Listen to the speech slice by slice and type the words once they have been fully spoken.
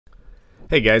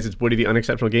Hey guys, it's Woody the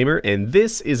Unexceptional Gamer, and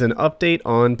this is an update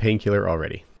on Painkiller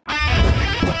already.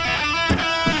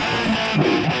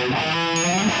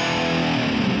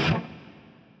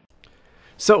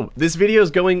 So, this video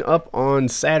is going up on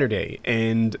Saturday,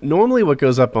 and normally what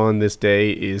goes up on this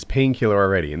day is Painkiller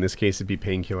already. In this case, it'd be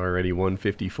Painkiller already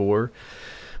 154.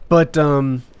 But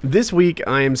this week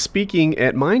I am speaking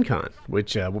at Minecon,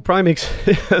 which will probably make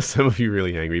some of you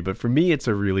really angry, but for me it's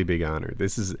a really big honor.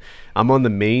 I'm on the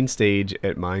main stage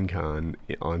at Minecon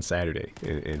on Saturday,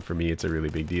 and for me it's a really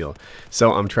big deal.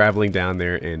 So I'm traveling down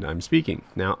there and I'm speaking.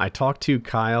 Now I talked to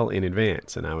Kyle in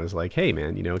advance and I was like, hey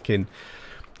man, you know, can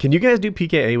you guys do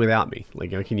PKA without me?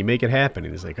 Like, you know, can you make it happen?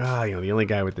 And he's like, you know, the only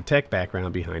guy with the tech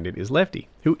background behind it is Lefty,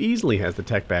 who easily has the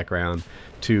tech background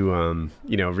to,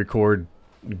 you know, record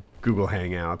Google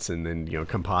Hangouts and then, you know,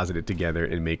 composite it together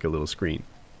and make a little screen.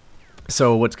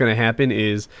 So what's going to happen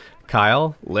is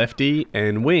Kyle, Lefty,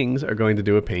 and Wings are going to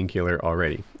do a Painkiller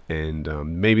already. And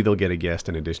maybe they'll get a guest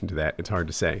in addition to that. It's hard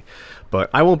to say.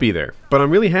 But I won't be there. But I'm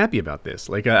really happy about this.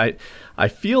 Like, I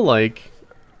feel like,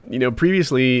 you know,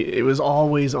 previously it was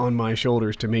always on my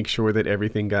shoulders to make sure that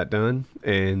everything got done,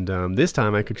 and this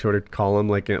time I could sort of call them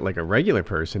like a regular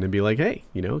person and be like, hey,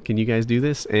 you know, can you guys do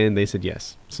this? And they said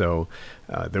yes. So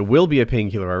there will be a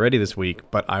Painkiller already this week,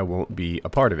 but I won't be a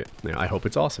part of it. Now, I hope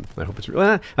it's awesome. I hope it's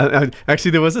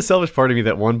actually, there was a selfish part of me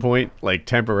that at one point, like,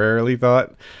 temporarily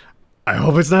thought, I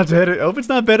hope it's not better. I hope it's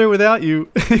not better without you.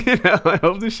 You know, I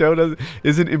hope the show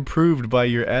isn't improved by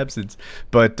your absence.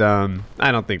 But I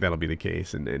don't think that'll be the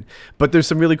case. But there's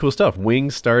some really cool stuff.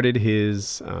 Wings started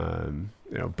his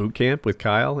you know, boot camp with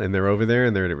Kyle, and they're over there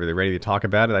and they're ready to talk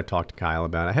about it. I've talked to Kyle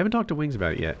about it. I haven't talked to Wings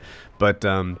about it yet, but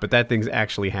that thing's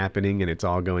actually happening and it's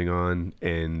all going on,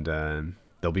 and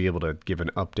they'll be able to give an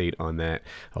update on that.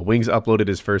 Wings uploaded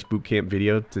his first boot camp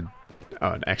video to.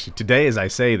 Actually, today as I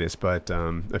say this, but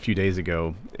a few days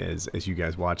ago as you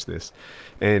guys watch this.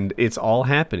 And it's all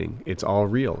happening. It's all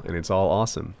real, and it's all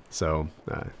awesome. So,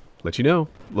 let you know.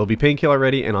 There'll be Painkiller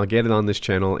ready, and I'll get it on this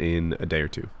channel in a day or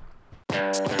two.